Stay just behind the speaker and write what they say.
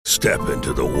Step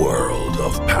into the world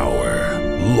of power,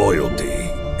 loyalty,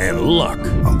 and luck.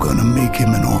 I'm gonna make him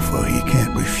an offer he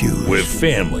can't refuse. With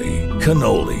family,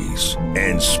 cannolis,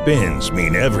 and spins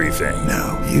mean everything.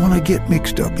 Now, you wanna get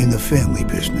mixed up in the family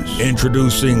business.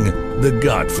 Introducing The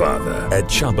Godfather at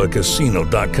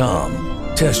ChumbaCasino.com.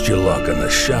 Test your luck in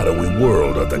the shadowy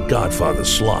world of The Godfather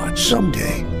slot.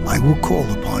 Someday, I will call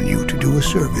upon you to do a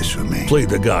service for me. Play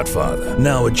The Godfather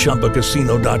now at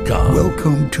ChumbaCasino.com.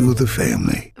 Welcome to the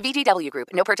family. VGW Group.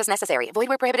 No purchase necessary. Void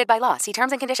where prohibited by law. See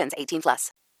terms and conditions. 18+.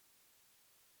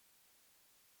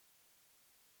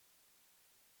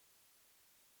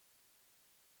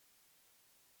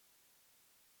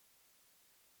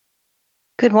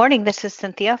 Good morning. This is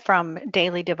Cynthia from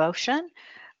Daily Devotion.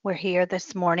 We're here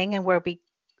this morning and we'll be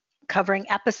covering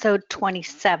episode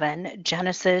 27,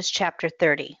 Genesis chapter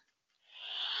 30.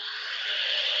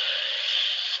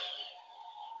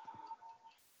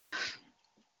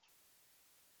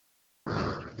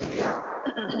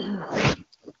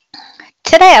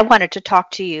 Today I wanted to talk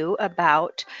to you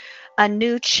about a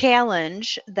new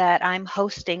challenge that I'm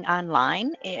hosting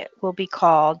online. It will be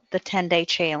called the 10-Day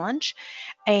Challenge,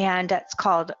 and it's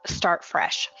called Start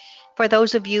Fresh. For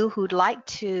those of you who'd like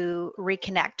to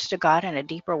reconnect to God in a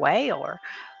deeper way, or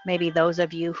maybe those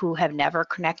of you who have never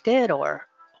connected or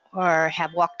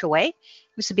have walked away,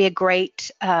 this would be a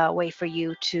great way for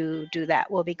you to do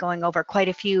that. We'll be going over quite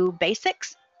a few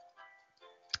basics.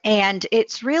 And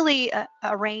it's really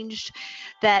arranged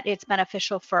that it's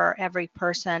beneficial for every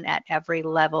person at every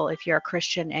level if you're a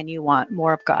Christian and you want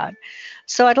more of God.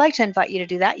 So I'd like to invite you to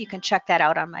do that. You can check that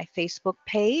out on my Facebook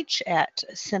page at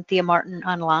Cynthia Martin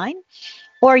Online,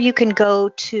 or you can go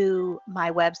to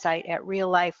my website at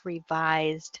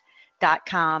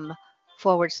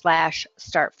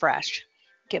realliferevised.com/start fresh.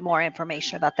 Get more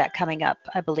information about that coming up,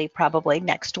 I believe, probably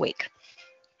next week.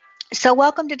 So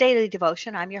welcome to Daily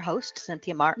Devotion. I'm your host,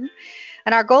 Cynthia Martin,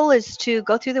 and our goal is to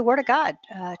go through the Word of God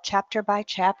chapter by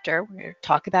chapter. We're going to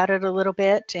talk about it a little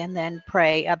bit and then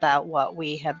pray about what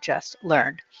we have just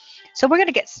learned. So we're going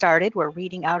to get started. We're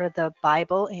reading out of the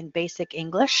Bible in basic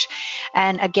English.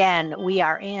 And again, we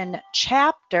are in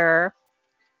chapter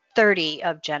 30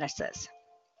 of Genesis.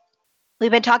 We've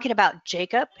been talking about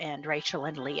Jacob and Rachel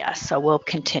and Leah, so we'll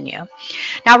continue.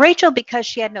 Now, Rachel, because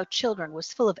she had no children,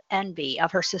 was full of envy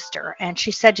of her sister, and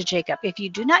she said to Jacob, "If you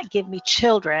do not give me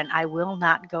children, I will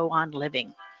not go on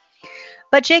living."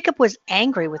 But Jacob was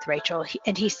angry with Rachel,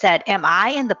 and he said, "Am I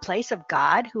in the place of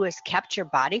God who has kept your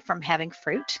body from having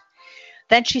fruit?"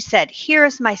 Then she said, "Here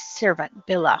is my servant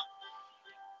Bilhah.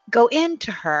 Go in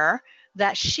to her,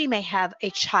 that she may have a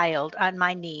child on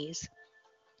my knees,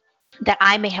 that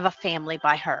I may have a family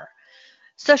by her."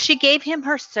 So she gave him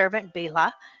her servant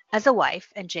Bilhah as a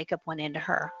wife, and Jacob went into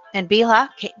her. And Bilhah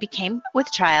became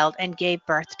with child and gave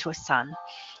birth to a son.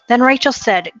 Then Rachel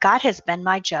said, "God has been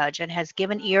my judge and has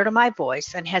given ear to my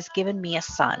voice and has given me a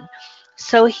son."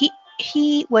 So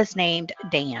he was named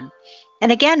Dan. And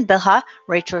again Bilhah,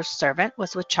 Rachel's servant,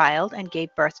 was with child and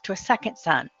gave birth to a second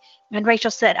son. And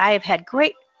Rachel said, "I have had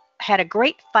a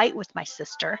great fight with my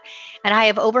sister, and I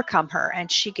have overcome her."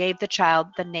 And she gave the child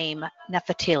the name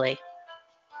Naphtali.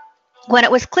 When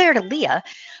it was clear to Leah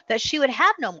that she would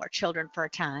have no more children for a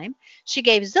time, she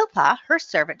gave Zilpah, her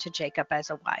servant, to Jacob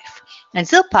as a wife. And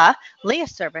Zilpah,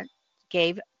 Leah's servant,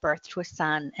 gave birth to a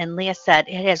son. And Leah said,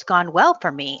 "It has gone well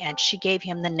for me." And she gave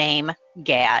him the name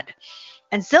Gad.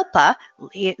 And Zilpah,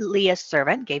 Leah's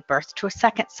servant, gave birth to a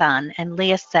second son. And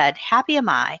Leah said, "Happy am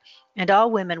I, and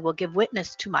all women will give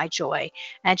witness to my joy."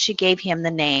 And she gave him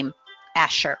the name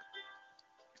Asher.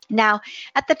 Now,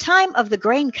 at the time of the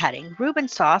grain cutting, Reuben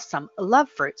saw some love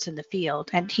fruits in the field,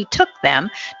 and he took them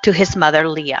to his mother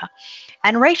Leah.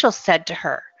 And Rachel said to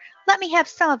her, "Let me have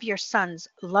some of your son's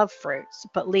love fruits."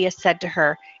 But Leah said to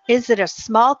her, "Is it a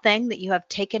small thing that you have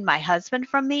taken my husband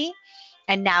from me?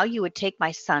 And now you would take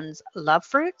my son's love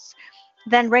fruits?"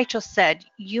 Then Rachel said,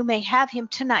 "You may have him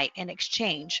tonight in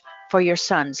exchange for your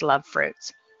son's love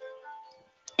fruits."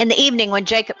 In the evening, when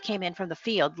Jacob came in from the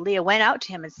field, Leah went out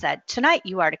to him and said, "Tonight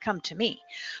you are to come to me,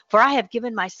 for I have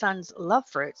given my son's love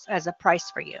fruits as a price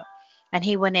for you." And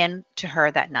he went in to her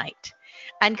that night.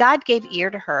 And God gave ear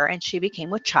to her, and she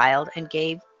became with child and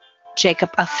gave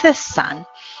Jacob a fifth son.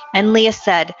 And Leah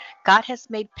said, "God has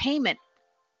made payment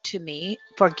to me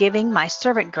for giving my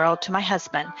servant girl to my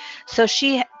husband." So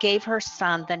she gave her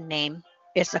son the name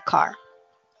Issachar.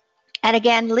 And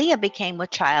again Leah became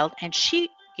with child, and she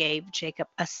gave Jacob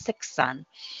a sixth son.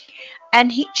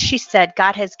 And she said,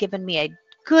 "God has given me a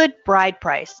good bride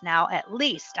price. Now at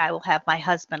least I will have my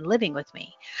husband living with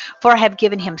me, for I have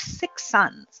given him 6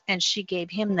 sons." And she gave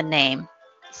him the name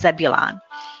Zebulun.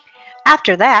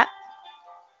 After that,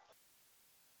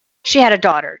 She had a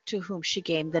daughter to whom she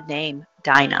gave the name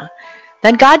Dinah.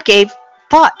 Then God gave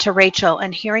thought to Rachel,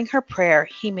 and hearing her prayer,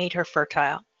 he made her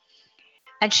fertile.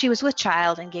 And she was with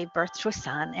child and gave birth to a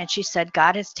son. And she said,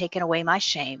 God has taken away my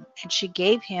shame. And she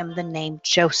gave him the name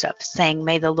Joseph, saying,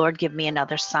 May the Lord give me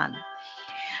another son.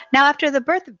 Now after the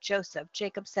birth of Joseph,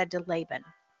 Jacob said to Laban,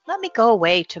 Let me go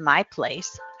away to my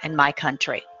place and my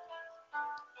country.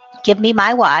 Give me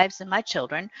my wives and my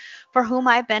children, for whom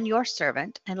I have been your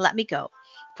servant, and let me go.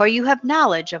 For you have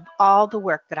knowledge of all the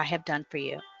work that I have done for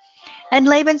you. And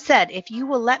Laban said, If you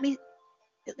will let me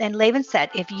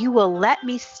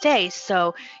stay,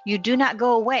 so you do not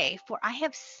go away, for I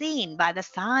have seen by the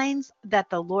signs that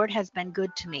the Lord has been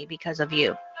good to me because of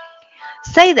you.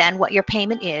 Say then what your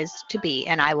payment is to be,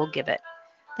 and I will give it.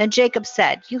 Then Jacob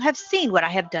said, You have seen what I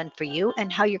have done for you,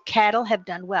 and how your cattle have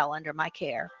done well under my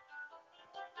care.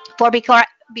 For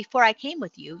before I came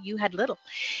with you, you had little,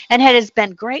 and it has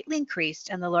been greatly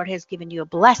increased, and the Lord has given you a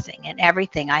blessing in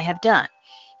everything I have done.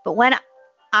 But when am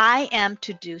I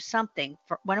to do something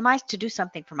for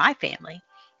my family?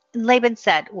 And Laban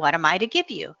said, What am I to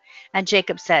give you? And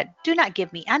Jacob said, Do not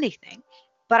give me anything,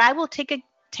 but I will take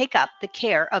up the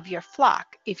care of your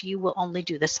flock if you will only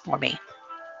do this for me.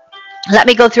 Let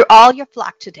me go through all your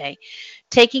flock today,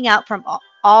 taking out from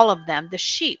all of them the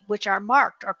sheep which are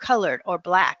marked or colored or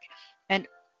black, and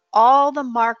all the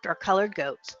marked or colored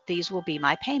goats. These will be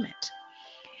my payment.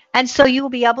 And so you will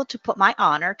be able to put my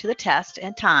honor to the test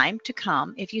in time to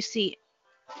come if you see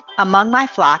among my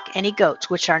flock any goats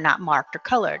which are not marked or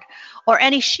colored, or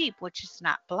any sheep which is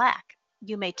not black.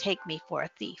 You may take me for a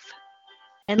thief.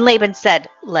 And Laban said,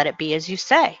 Let it be as you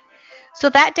say. So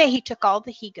that day he took all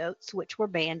the he-goats which were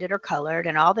banded or colored,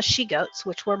 and all the she-goats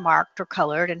which were marked or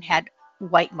colored and had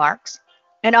white marks,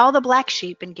 and all the black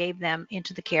sheep, and gave them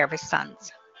into the care of his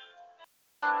sons.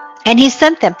 And he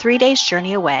sent them 3 days'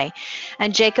 journey away,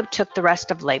 and Jacob took the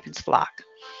rest of Laban's flock.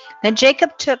 Then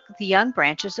Jacob took the young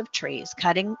branches of trees,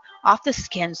 cutting off the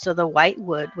skins so the white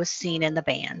wood was seen in the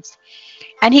bands.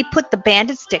 And he put the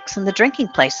banded sticks in the drinking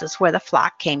places where the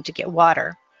flock came to get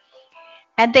water.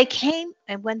 And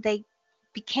when they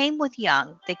became with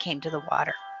young, they came to the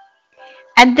water.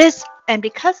 And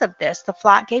because of this, the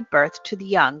flock gave birth to the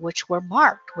young, which were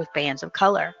marked with bands of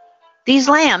color. These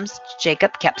lambs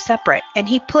Jacob kept separate, and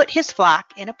he put his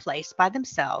flock in a place by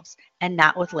themselves, and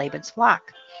not with Laban's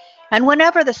flock. And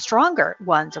whenever the stronger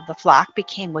ones of the flock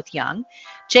became with young,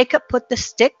 Jacob put the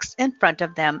sticks in front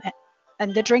of them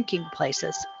and the drinking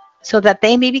places, so that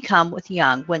they may become with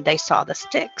young when they saw the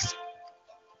sticks.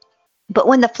 But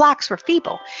when the flocks were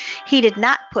feeble, he did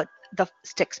not put the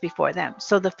sticks before them.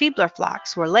 So the feebler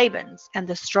flocks were Laban's, and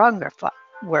the stronger flocks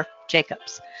were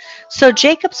Jacob's. So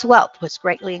Jacob's wealth was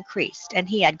greatly increased, and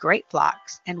he had great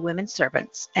flocks, and women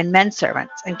servants, and men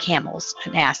servants, and camels,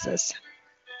 and asses.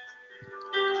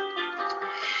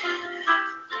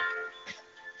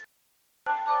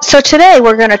 So today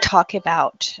we're going to talk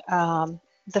about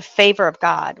the favor of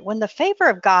God. When the favor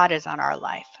of God is on our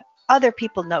life, other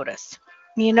people notice.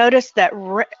 You notice that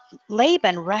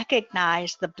Laban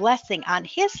recognized the blessing on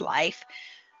his life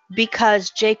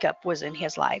because Jacob was in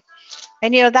his life.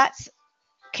 And that's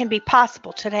can be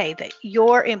possible today, that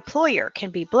your employer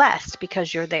can be blessed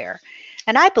because you're there.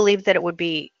 And I believe that it would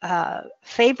be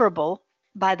favorable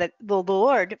by the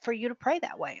Lord for you to pray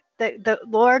that way. The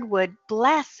Lord would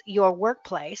bless your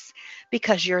workplace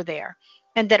because you're there,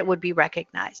 and that it would be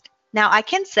recognized. Now, I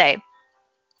can say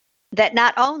that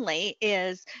not only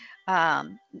is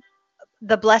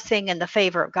the blessing and the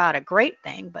favor of God a great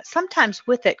thing, but sometimes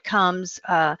with it comes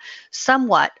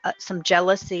somewhat some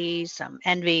jealousy, some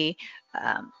envy,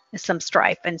 some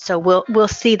strife. And so we'll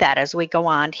see that as we go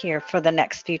on here for the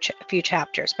next few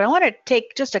chapters. But I want to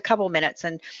take just a couple minutes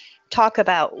and talk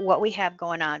about what we have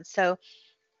going on. So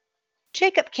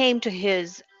Jacob came to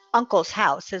his uncle's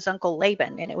house, his uncle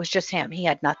Laban, and it was just him. He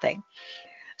had nothing.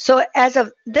 So as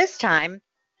of this time,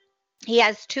 he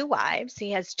has 2 wives.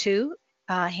 He has 2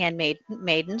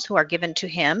 handmaidens who are given to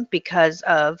him because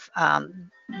of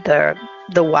the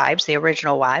wives, the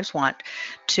original wives, want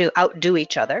to outdo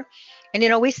each other.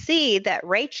 And we see that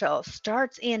Rachel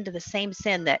starts into the same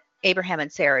sin that Abraham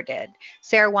and Sarah did.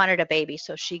 Sarah wanted a baby,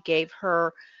 so she gave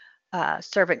her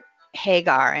servant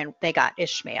Hagar, and they got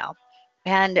Ishmael.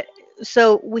 And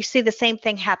so we see the same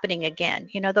thing happening again.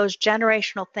 Those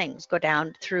generational things go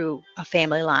down through a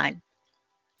family line.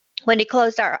 When he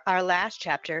closed our last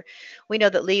chapter, we know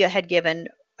that Leah had given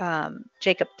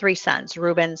Jacob 3 sons,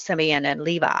 Reuben, Simeon, and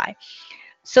Levi.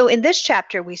 So in this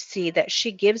chapter, we see that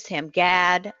she gives him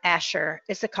Gad, Asher,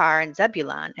 Issachar, and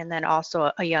Zebulun, and then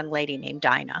also a young lady named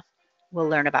Dinah. we'll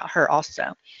learn about her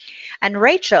also. And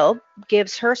Rachel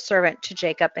gives her servant to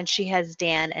Jacob, and she has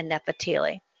Dan and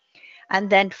Naphtali. And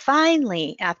then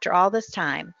finally, after all this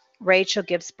time, Rachel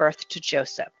gives birth to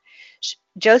Joseph.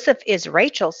 Joseph is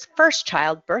Rachel's first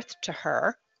child birthed to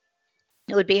her.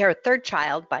 It would be her third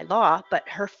child by law, but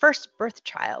her first birth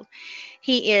child.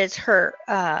 He is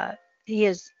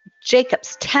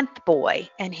Jacob's 10th boy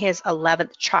and his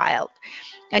 11th child.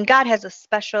 And God has a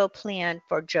special plan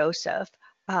for Joseph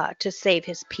to save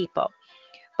his people.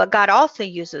 But God also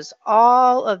uses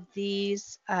all of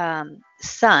these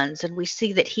sons, and we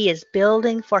see that he is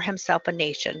building for himself a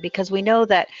nation, because we know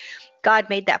that God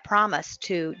made that promise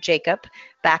to Jacob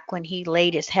back when he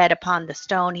laid his head upon the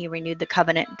stone. He renewed the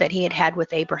covenant that he had had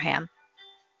with Abraham.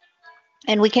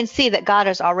 And we can see that God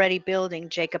is already building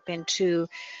Jacob into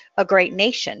a great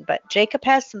nation. But Jacob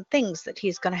has some things that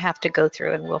he's going to have to go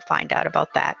through, and we'll find out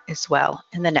about that as well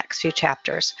in the next few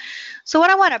chapters. So what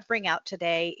I want to bring out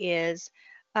today is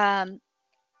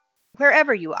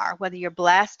wherever you are, whether you're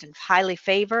blessed and highly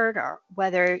favored or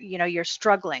whether you're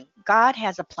struggling, God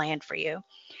has a plan for you.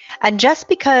 And just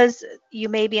because you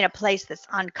may be in a place that's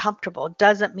uncomfortable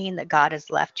doesn't mean that God has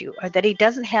left you, or that he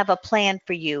doesn't have a plan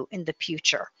for you in the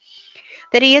future.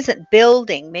 That he isn't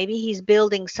building. Maybe he's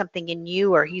building something in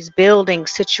you, or he's building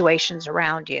situations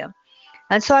around you.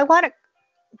 And so I want to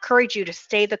encourage you to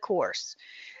stay the course.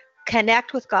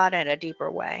 Connect with God in a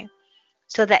deeper way,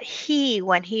 so that he,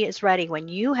 when he is ready, when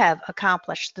you have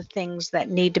accomplished the things that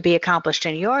need to be accomplished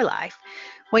in your life,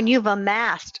 when you've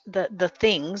amassed the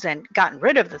things and gotten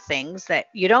rid of the things that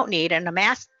you don't need and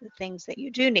amassed the things that you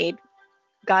do need,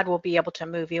 God will be able to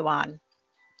move you on.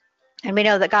 And we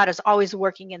know that God is always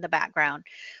working in the background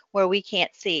where we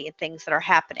can't see things that are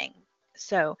happening.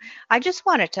 So I just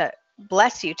wanted to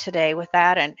bless you today with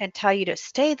that and tell you to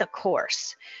stay the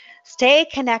course. Stay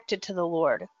connected to the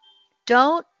Lord.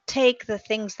 Don't take the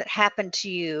things that happen to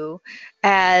you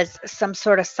as some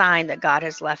sort of sign that God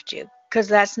has left you, because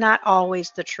that's not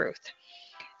always the truth.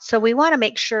 So we want to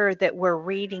make sure that we're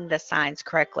reading the signs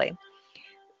correctly.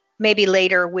 Maybe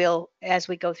later as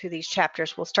we go through these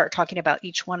chapters, we'll start talking about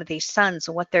each one of these sons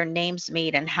and what their names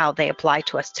mean and how they apply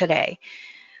to us today.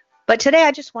 But today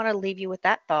I just want to leave you with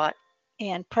that thought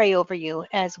and pray over you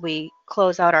as we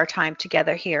close out our time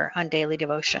together here on Daily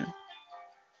Devotion.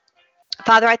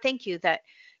 Father, I thank you that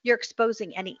you're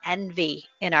exposing any envy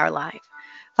in our life.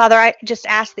 Father, I just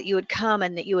ask that you would come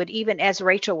and that you would, even as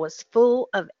Rachel was full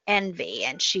of envy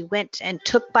and she went and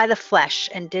took by the flesh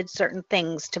and did certain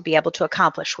things to be able to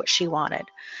accomplish what she wanted.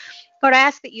 Lord, I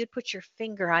ask that you'd put your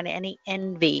finger on any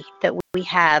envy that we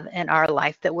have in our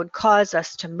life that would cause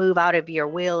us to move out of your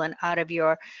will and out of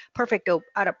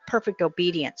perfect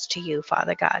obedience to you,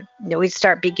 Father God. We'd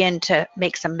begin to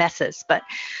make some messes. But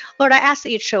Lord, I ask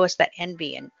that you'd show us that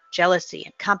envy and jealousy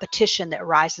and competition that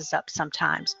rises up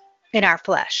sometimes in our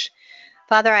flesh.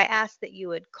 Father, I ask that you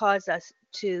would cause us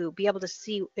to be able to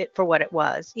see it for what it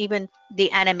was. Even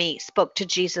the enemy spoke to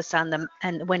Jesus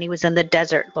and when he was in the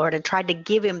desert, Lord, and tried to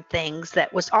give him things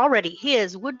that was already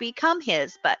his, would become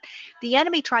his. But the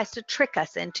enemy tries to trick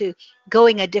us into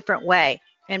going a different way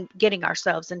and getting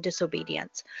ourselves in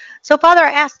disobedience. So, Father,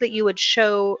 I ask that you would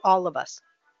show all of us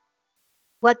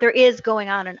what there is going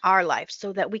on in our life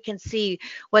so that we can see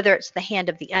whether it's the hand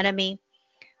of the enemy,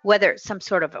 whether it's some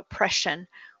sort of oppression,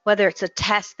 whether it's a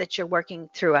test that you're working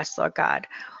through us, Lord God,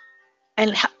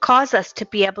 and cause us to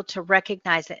be able to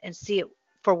recognize it and see it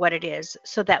for what it is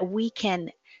so that we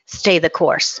can stay the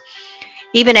course.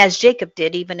 Even as Jacob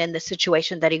did, even in the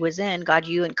situation that he was in, God,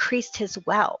 you increased his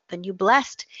wealth and you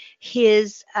blessed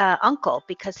his uncle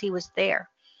because he was there.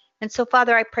 And so,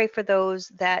 Father, I pray for those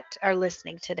that are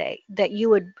listening today, that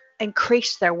you would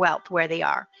increase their wealth where they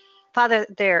are. Father,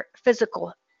 their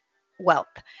physical wealth,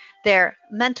 their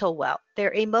mental wealth,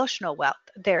 their emotional wealth,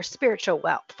 their spiritual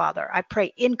wealth, Father, I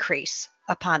pray increase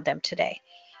upon them today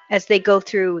as they go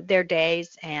through their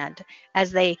days and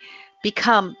as they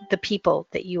become the people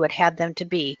that you would have them to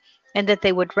be, and that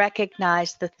they would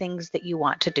recognize the things that you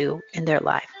want to do in their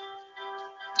life.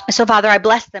 So, Father, I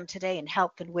bless them today in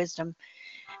health and wisdom,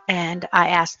 and I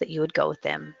ask that you would go with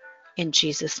them in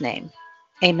Jesus' name.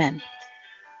 Amen.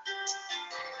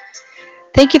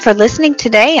 Thank you for listening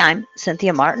today. I'm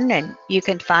Cynthia Martin, and you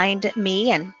can find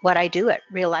me and what I do at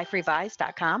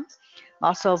realliferevised.com. I'm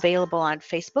also available on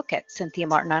Facebook at Cynthia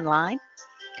Martin Online.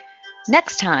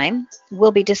 Next time,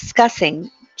 we'll be discussing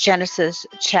Genesis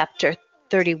chapter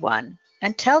 31.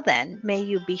 Until then, may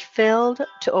you be filled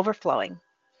to overflowing.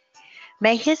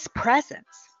 May his presence,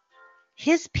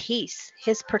 his peace,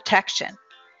 his protection,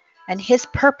 and his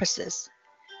purposes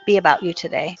be about you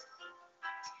today.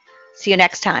 See you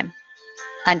next time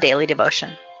on Daily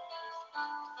Devotion.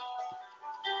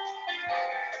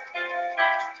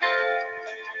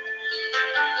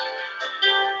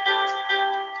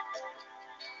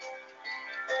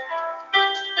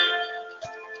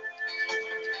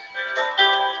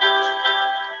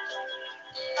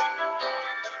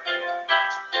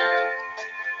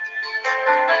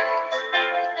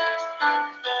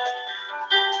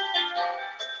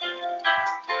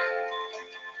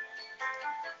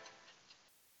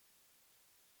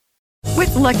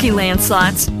 Lucky Land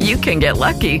Slots, you can get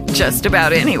lucky just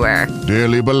about anywhere.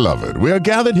 Dearly beloved, we are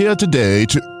gathered here today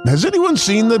to... Has anyone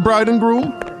seen the bride and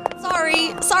groom?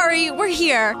 Sorry, we're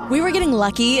here. We were getting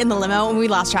lucky in the limo and we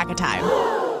lost track of time.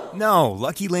 No,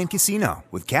 Lucky Land Casino,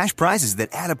 with cash prizes that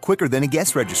add up quicker than a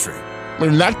guest registry.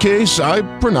 In that case, I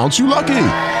pronounce you lucky.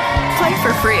 Play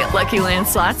for free at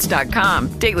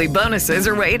LuckyLandSlots.com. Daily bonuses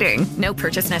are waiting. No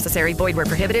purchase necessary. Void where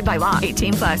prohibited by law.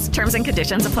 18+. Terms and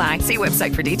conditions apply. See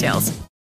website for details.